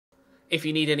If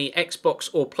you need any Xbox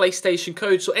or PlayStation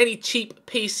codes or any cheap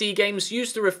PC games,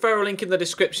 use the referral link in the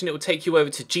description. It will take you over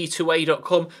to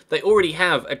g2a.com. They already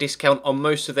have a discount on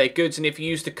most of their goods, and if you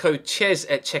use the code CHES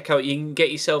at checkout, you can get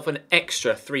yourself an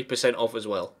extra 3% off as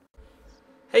well.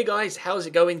 Hey guys, how's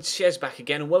it going? Chez back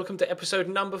again, and welcome to episode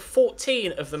number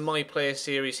 14 of the My Player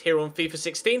series here on FIFA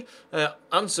 16.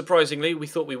 Unsurprisingly, we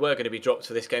thought we were going to be dropped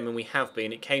for this game, and we have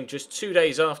been. It came just 2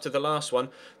 days after the last one.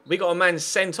 We got a man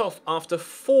sent off after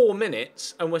 4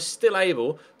 minutes, and we're still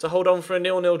able to hold on for a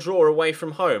 0-0 draw away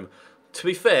from home. To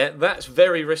be fair, that's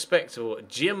very respectable.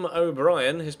 Jim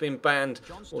O'Brien has been banned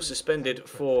or suspended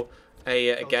for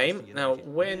a game. Now,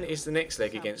 when is the next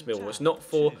leg against Millwall? It's not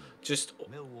for just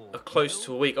close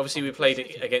to a week. Obviously, we played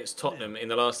it against Tottenham in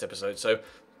the last episode, so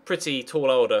pretty tall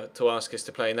order to ask us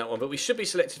to play in that one. But we should be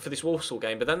selected for this Walsall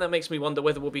game, but then that makes me wonder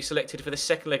whether we'll be selected for the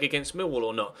second leg against Millwall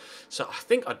or not. So I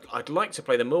think I'd like to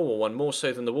play the Millwall one more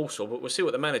so than the Walsall, but we'll see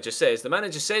what the manager says. The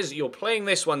manager says you're playing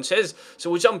this one, says,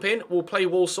 so we'll jump in, we'll play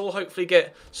Walsall, hopefully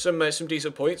get some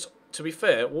decent points. To be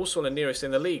fair, Walsall are nearest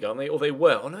in the league, aren't they? Or they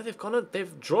were. Oh no,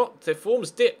 they've dropped. Their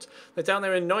form's dipped. They're down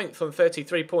there in 9th on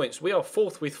 33 points. We are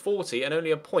 4th with 40 and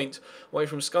only a point away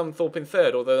from Scunthorpe in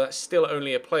 3rd, although that's still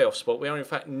only a playoff spot. We are in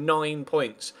fact 9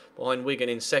 points behind Wigan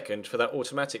in 2nd for that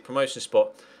automatic promotion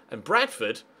spot. And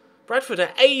Bradford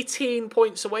are 18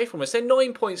 points away from us. They're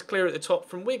 9 points clear at the top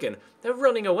from Wigan. They're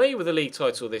running away with the league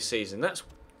title this season. That's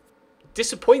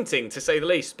disappointing to say the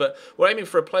least, but we're aiming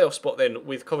for a playoff spot then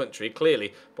with Coventry,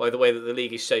 clearly, by the way that the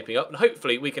league is shaping up, and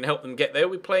hopefully we can help them get there.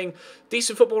 We're playing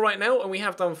decent football right now, and we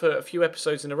have done for a few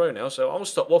episodes in a row now, so I'll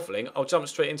stop waffling. I'll jump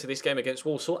straight into this game against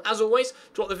Walsall. As always,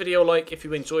 drop the video a like if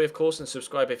you enjoy, of course, and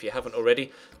subscribe if you haven't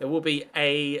already. There will be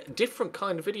a different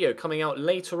kind of video coming out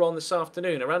later on this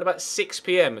afternoon, around about 6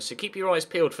 PM, so keep your eyes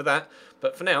peeled for that.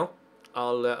 But for now,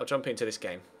 I'll jump into this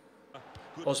game.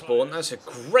 Osborne, that's a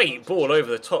great ball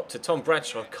over the top to Tom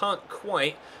Bradshaw. Can't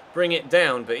quite bring it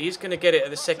down, but he's going to get it at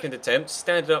the second attempt.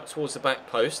 Stand it up towards the back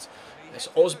post. That's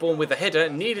Osborne with the header.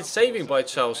 Needed saving by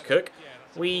Charles Cook.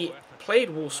 We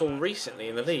played Walsall recently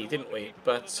in the league, didn't we?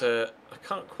 But I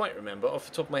can't quite remember off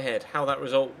the top of my head how that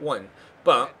result went.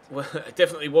 But well, it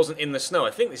definitely wasn't in the snow. I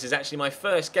think this is actually my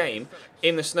first game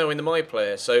in the snow in the My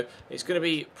Player, so it's going to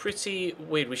be pretty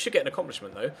weird. We should get an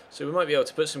accomplishment though, so we might be able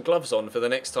to put some gloves on for the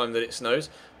next time that it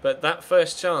snows. But that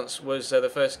first chance was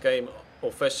the first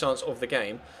chance of the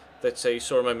game that you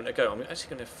saw a moment ago. I'm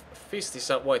actually going to fizz this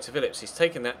up wide to Phillips. He's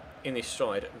taken that in his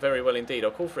stride very well indeed.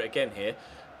 I'll call for it again here.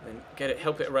 And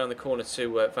help it around the corner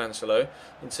to Van Salo,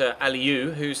 into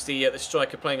Aliou, who's the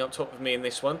striker playing up top of me in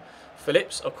this one.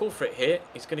 Phillips, I'll call for it here.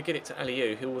 He's going to get it to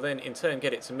Aliou, who will then in turn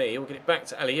get it to me. We'll get it back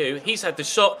to Aliou. He's had the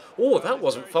shot. Oh, that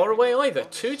wasn't far away either.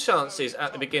 2 chances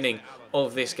at the beginning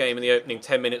of this game in the opening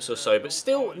 10 minutes or so, but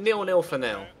still 0-0 for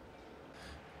now.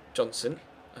 Johnson.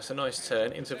 That's a nice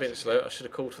turn into Winslow. I should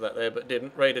have called for that there, but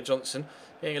didn't. Raider Johnson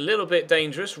getting a little bit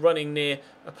dangerous, running near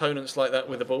opponents like that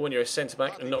with the ball when you're a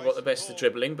centre-back and not got the best of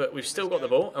dribbling, but we've still got the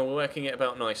ball and we're working it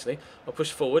about nicely. I'll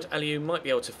push forward. Aliou might be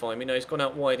able to find me. No, he's gone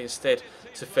out wide instead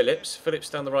to Phillips. Phillips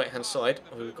down the right-hand side.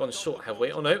 Oh, we've gone short, have we?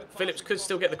 Oh, no. Phillips could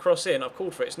still get the cross in. I've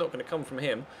called for it. It's not going to come from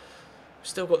him.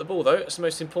 Still got the ball, though. That's the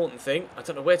most important thing. I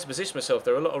don't know where to position myself.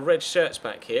 There are a lot of red shirts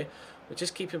back here. We're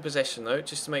just keeping possession, though,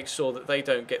 just to make sure that they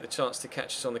don't get the chance to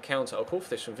catch us on the counter. I'll call for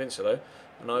this from Winslow,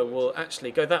 and I will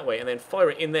actually go that way and then fire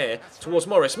it in there towards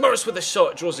Morris. Morris with the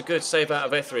shot, draws a good save out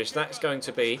of Etheridge. That's going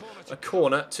to be a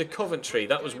corner to Coventry.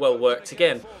 That was well worked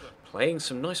again. Playing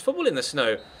some nice football in the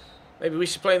snow. Maybe we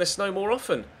should play in the snow more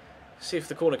often. See if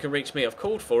the corner can reach me. I've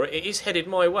called for it. It is headed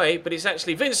my way, but it's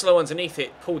actually Winslow underneath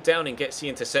it. Pulled down and gets the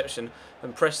interception,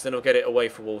 and Preston will get it away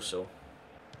for Walsall.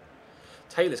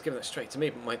 Taylor's given that straight to me,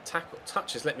 but my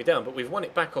touch has let me down. But we've won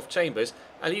it back off Chambers.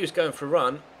 Aliou's going for a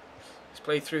run. He's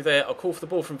played through there. I'll call for the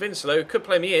ball from Winslow. Could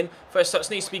play me in. First touch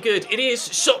needs to be good. It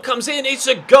is. Shot comes in. It's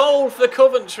a goal for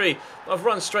Coventry. I've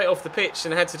run straight off the pitch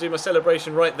and had to do my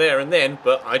celebration right there and then,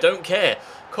 but I don't care.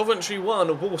 Coventry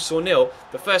 1, Walsall 0.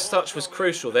 The first touch was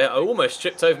crucial there. I almost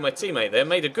tripped over my teammate there.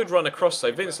 Made a good run across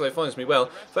though. Winslow finds me well.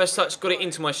 First touch got it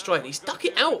into my stride. He stuck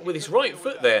it out with his right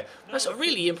foot there. That's a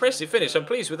really impressive finish. I'm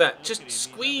pleased with that. Just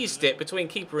squeezed it between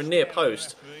keeper and near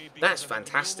post. That's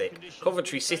fantastic.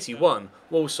 Coventry City 1,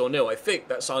 Walsall 0. I think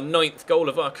that's our 9th goal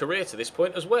of our career to this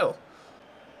point as well.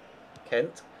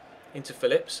 Kent. Into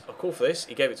Phillips. I'll call for this.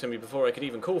 He gave it to me before I could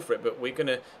even call for it, but we're going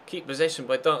to keep possession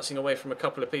by dancing away from a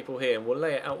couple of people here, and we'll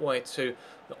lay it out wide to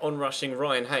the onrushing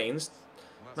Ryan Haynes.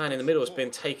 Man in the middle has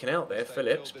been taken out there,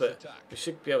 Phillips, but we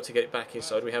should be able to get it back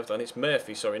inside. We have done. It's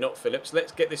Murphy, sorry, not Phillips.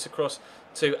 Let's get this across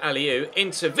to Aliou,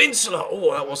 into Vinsler.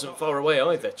 Oh, that wasn't far away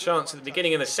either. Chance at the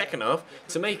beginning of the second half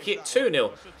to make it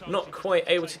 2-0. Not quite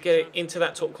able to get it into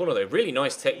that top corner, though. Really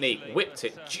nice technique. Whipped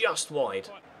it just wide.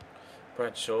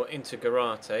 Bradshaw into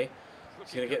Garate.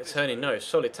 He's going to get the turn in. No,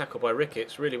 solid tackle by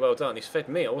Ricketts. Really well done. He's fed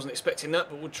me. I wasn't expecting that,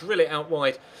 but we'll drill it out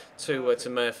wide to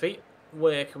Murphy.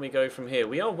 Where can we go from here?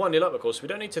 We are 1-0 up, of course. We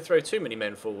don't need to throw too many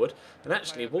men forward. And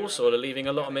actually, Walsall are leaving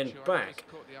a lot of men back.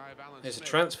 There's a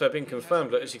transfer being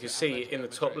confirmed, as you can see in the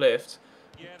top left.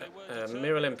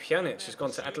 Miralem Pjanic has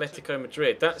gone to Atletico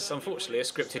Madrid. That's unfortunately a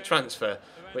scripted transfer,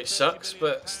 which sucks,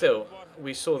 but still,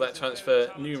 we saw that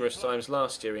transfer numerous times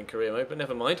last year in career mode, but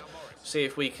never mind. See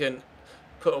if we can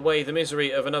put away the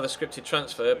misery of another scripted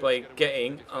transfer by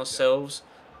getting ourselves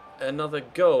another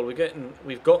goal.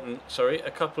 We've gotten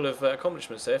a couple of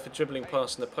accomplishments there for dribbling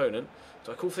past an opponent.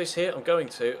 Do I call for this here? I'm going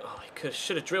to. Oh, I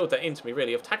should have drilled that into me,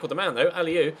 really. I've tackled the man, though.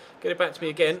 Aliou, get it back to me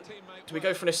again. Do we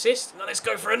go for an assist? No, let's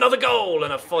go for another goal.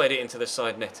 And I've fired it into the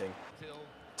side netting.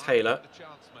 Taylor,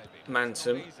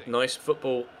 Manton, nice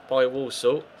football by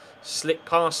Walsall. Slick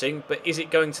passing, but is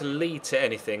it going to lead to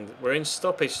anything? We're in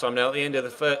stoppage time now at the end of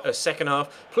the second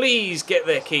half. Please get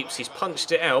there, Keeps. He's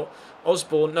punched it out.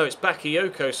 Osborne, no, it's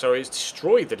Bakayoko, sorry, he's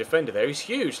destroyed the defender there. He's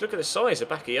huge. Look at the size of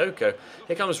Bakayoko.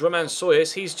 Here comes Roman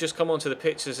Sawyers. He's just come onto the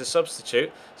pitch as a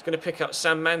substitute. He's going to pick up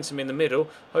Sam Mantum in the middle.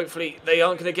 Hopefully they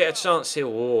aren't going to get a chance here.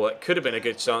 Oh, it could have been a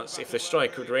good chance if the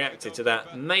striker had reacted to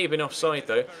that. May have been offside,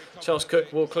 though. Charles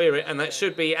Cook will clear it, and that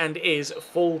should be and is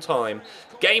full time.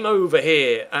 Game over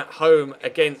here at home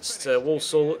against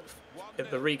Walsall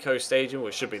at the Rico Stadium. Well,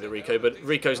 it should be the Rico, but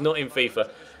Rico's not in FIFA.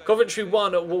 Coventry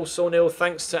 1 at Walsall 0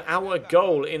 thanks to our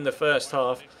goal in the first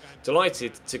half.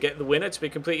 Delighted to get the winner, to be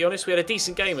completely honest. We had a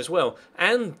decent game as well.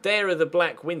 And there are the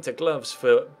black winter gloves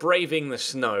for braving the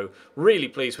snow. Really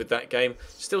pleased with that game.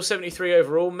 Still 73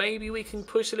 overall. Maybe we can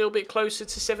push a little bit closer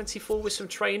to 74 with some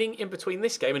training in between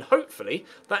this game and hopefully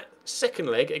that second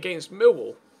leg against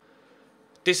Millwall.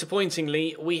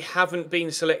 Disappointingly, we haven't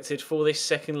been selected for this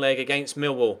second leg against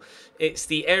Millwall. It's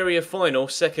the area final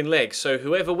second leg, so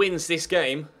whoever wins this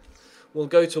game will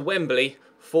go to Wembley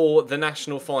for the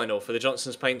national final for the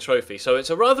Johnson's Paint Trophy. So it's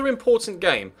a rather important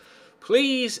game.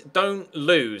 Please don't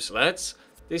lose, lads.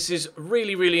 This is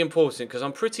really, really important because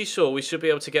I'm pretty sure we should be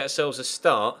able to get ourselves a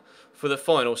start for the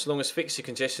final so long as fixture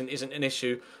congestion isn't an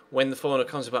issue when the final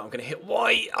comes about. I'm going to hit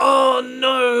white. Oh,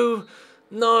 no!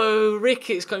 No,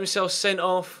 Ricketts got himself sent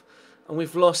off and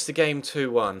we've lost the game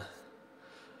 2-1.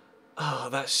 Oh,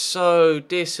 that's so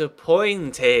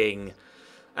disappointing.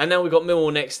 And now we've got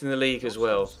Millwall next in the league as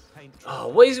well. Oh,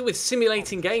 what is it with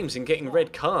simulating games and getting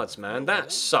red cards, man?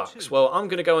 That sucks. Well, I'm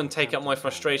going to go and take out my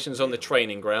frustrations on the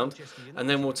training ground and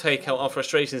then we'll take out our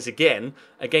frustrations again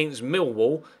against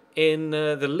Millwall in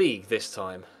the league this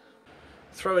time.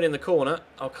 Throw it in the corner.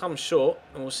 I'll come short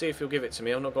and we'll see if he'll give it to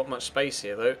me. I've not got much space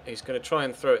here though. He's going to try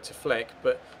and throw it to Fleck,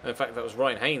 but in fact that was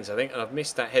Ryan Haynes, I think, and I've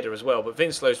missed that header as well. But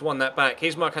Vinslow's won that back.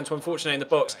 Here's Marc-Antoine Fortuné in the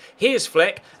box. Here's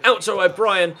Fleck. Out to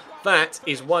O'Brien. That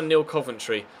is 1-0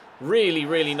 Coventry. Really,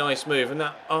 really nice move. And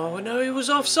that, oh no, he was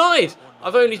offside.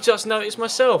 I've only just noticed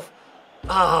myself.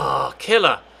 Ah,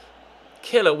 killer.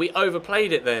 Killer, we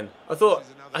overplayed it then.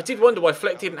 I did wonder why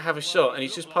Fleck didn't have a shot and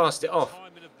he's just passed it off.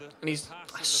 And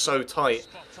that's so tight.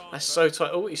 That's so tight.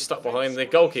 Oh, he's stuck behind the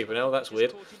goalkeeper now. That's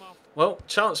weird. Well,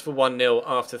 chance for 1-0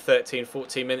 after 13,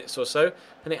 14 minutes or so.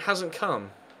 And it hasn't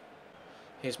come.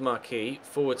 Here's Marquis.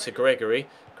 Forward to Gregory.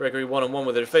 Gregory one-on-one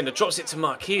with the defender. Drops it to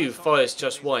Marquis, who fires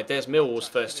just wide. There's Millwall's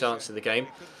first chance of the game.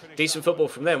 Decent football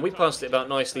from them. We passed it about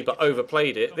nicely, but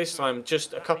overplayed it. This time,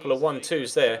 just a couple of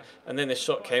 1-2s there. And then the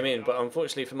shot came in. But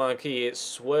unfortunately for Marquis, it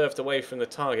swerved away from the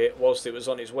target whilst it was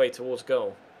on its way towards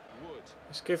goal.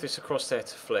 Let's give this across there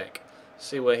to Fleck.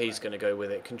 See where he's going to go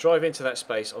with it. Can drive into that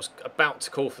space. I was about to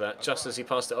call for that just as he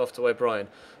passed it off to O'Brien.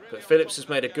 But Phillips has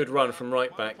made a good run from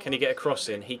right back. Can he get a cross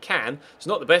in? He can. It's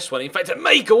not the best one. In fact, it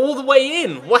may go all the way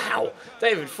in. Wow.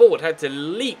 David Ford had to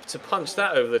leap to punch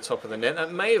that over the top of the net.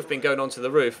 That may have been going onto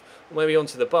the roof, or maybe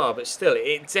onto the bar. But still,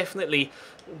 it definitely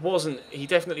wasn't. He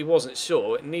definitely wasn't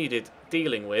sure. It needed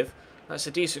dealing with. That's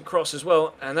a decent cross as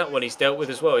well, and that one he's dealt with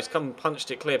as well. He's come and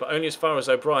punched it clear, but only as far as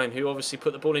O'Brien, who obviously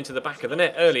put the ball into the back of the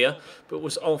net earlier, but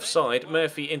was offside.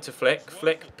 Murphy into Fleck.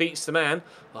 Fleck beats the man.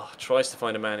 Oh, tries to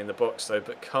find a man in the box though,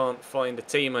 but can't find a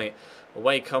teammate.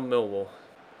 Away come Millwall.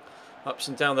 Ups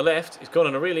and down the left. He's gone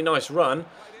on a really nice run.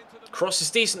 Cross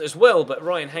is decent as well, but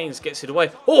Ryan Haynes gets it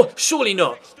away. Oh, surely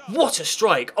not. What a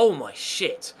strike. Oh my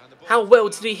shit. How well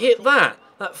did he hit that?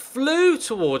 That flew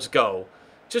towards goal.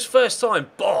 Just first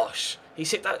time. Bosh. He's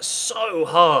hit that so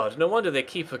hard. No wonder their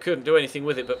keeper couldn't do anything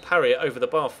with it but parry it over the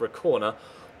bar for a corner.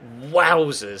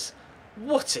 Wowzers.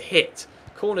 What a hit.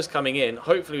 Corner's coming in.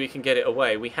 Hopefully we can get it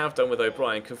away. We have done with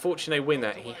O'Brien. Can Fortuné win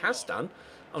that? He has done.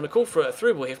 I'm going to call for a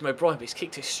through ball here from O'Brien, but he's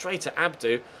kicked it straight at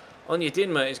Abdu.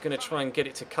 Onyedinma is going to try and get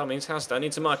it to Cummings. Has done.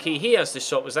 Into Marquis. He has the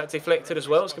shot. Was that deflected as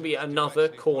well? It's going to be another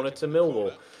corner to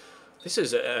Millwall. This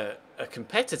is a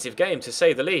competitive game, to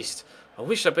say the least. I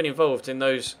wish I'd been involved in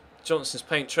those Johnson's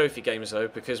Paint Trophy games, though,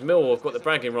 because Millwall have got the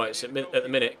bragging rights at the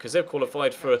minute, because they've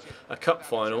qualified for a cup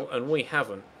final, and we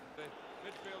haven't.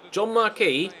 John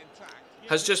Marquis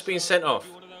has just been sent off.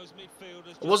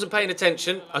 I wasn't paying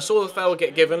attention. I saw the foul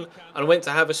get given and went to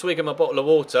have a swig of my bottle of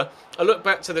water. I looked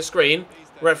back to the screen.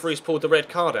 Referee's pulled the red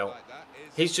card out.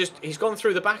 He's gone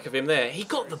through the back of him there. He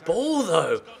got the ball,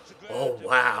 though. Oh,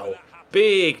 wow.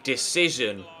 Big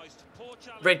decision.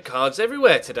 Red cards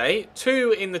everywhere today.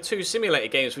 2 in the 2 simulator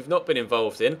games we've not been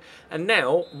involved in. And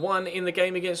now 1 in the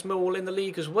game against Millwall in the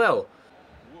league as well.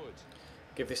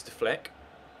 Give this to Fleck.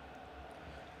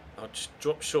 I'll just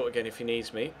drop short again if he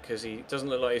needs me, because he doesn't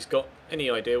look like he's got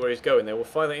any idea where he's going there. We'll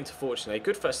fire that into Fortuné.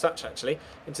 Good first touch, actually.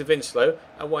 Into Winslow.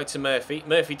 And wide to Murphy.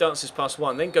 Murphy dances past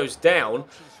one, then goes down.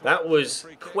 That was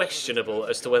questionable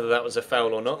as to whether that was a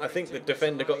foul or not. I think the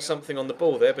defender got something on the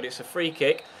ball there, but it's a free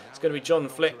kick. It's going to be John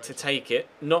Fleck to take it,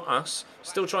 not us.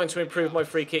 Still trying to improve my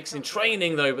free kicks in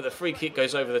training, though, but the free kick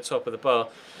goes over the top of the bar.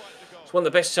 It's one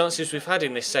of the best chances we've had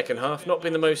in this second half. Not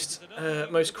been the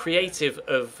most creative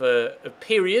of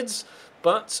periods,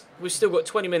 but we've still got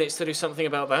 20 minutes to do something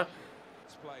about that.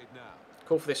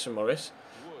 Call for this from Morris.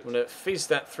 I'm going to fizz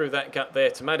that through that gap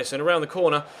there to Madison. Around the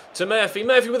corner to Murphy.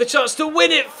 Murphy with a chance to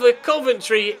win it for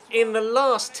Coventry in the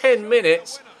last 10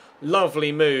 minutes.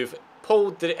 Lovely move.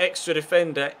 Pulled the extra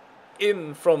defender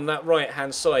in from that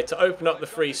right-hand side to open up the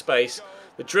free space.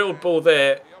 The drilled ball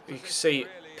there, you can see,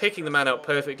 picking the man out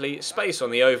perfectly. Space on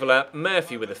the overlap.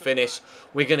 Murphy with a finish.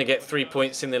 We're going to get 3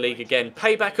 points in the league again.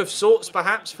 Payback of sorts,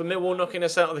 perhaps, for Millwall knocking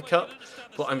us out of the cup.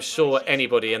 But I'm sure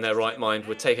anybody in their right mind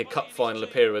would take a cup final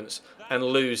appearance and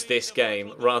lose this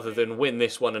game rather than win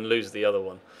this one and lose the other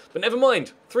one. But never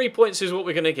mind. 3 points is what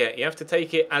we're going to get. You have to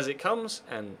take it as it comes.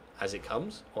 And as it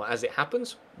comes, or as it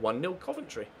happens, 1-0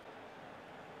 Coventry.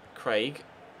 Craig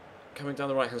coming down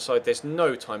the right-hand side. There's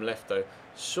no time left, though.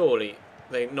 Surely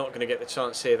they're not going to get the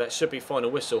chance here. That should be final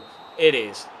whistle. It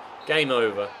is. Game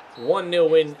over.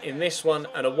 1-0 win in this one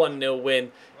and a 1-0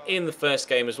 win in the first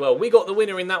game as well. We got the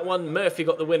winner in that one. Murphy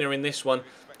got the winner in this one.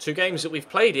 2 games that we've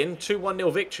played in, 2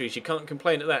 1-0 victories. You can't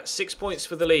complain at that. 6 points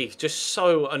for the league. Just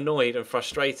so annoyed and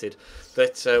frustrated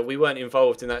that we weren't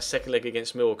involved in that second leg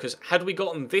against Millwall. Because had we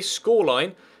gotten this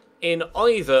scoreline in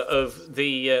either of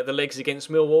the legs against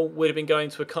Millwall, we'd have been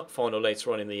going to a cup final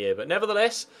later on in the year. But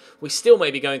nevertheless, we still may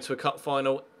be going to a cup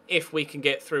final if we can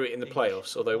get through it in the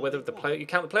playoffs. Although whether you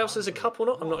count the playoffs as a cup or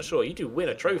not, I'm not sure. You do win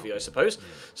a trophy, I suppose.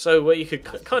 So you could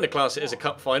kind of class it as a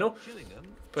cup final.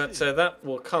 But that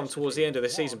will come towards the end of the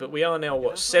season. But we are now,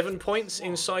 what, 7 points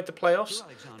inside the playoffs?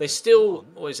 There's still,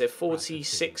 what is there,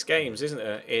 46 games, isn't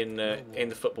there, in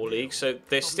the Football League? So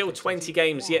there's still 20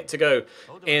 games yet to go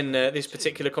in this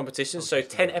particular competition. So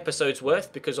 10 episodes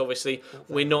worth, because obviously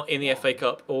we're not in the FA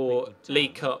Cup or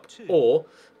League Cup or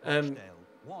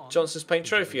Johnson's Paint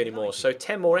Trophy anymore. So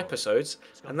 10 more episodes,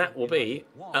 and that will be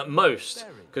at most,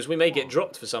 because we may get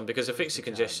dropped for some because of fixture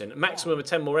congestion. Maximum of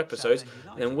 10 more episodes,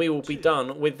 and we will be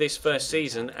done with this first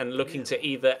season and looking to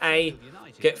either A,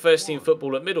 get first team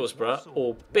football at Middlesbrough,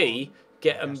 or B,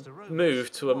 get a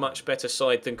move to a much better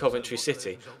side than Coventry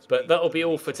City. But that'll be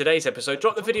all for today's episode.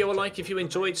 Drop the video a like if you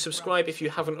enjoyed, subscribe if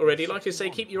you haven't already. Like I say,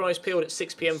 keep your eyes peeled at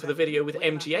 6 PM for the video with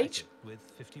MGH.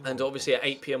 And obviously at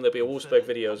 8 PM there'll be a Wolfsburg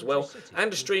video as well,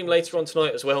 and a stream later on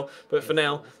tonight as well. But for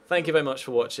now, thank you very much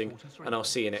for watching, and I'll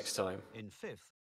see you next time.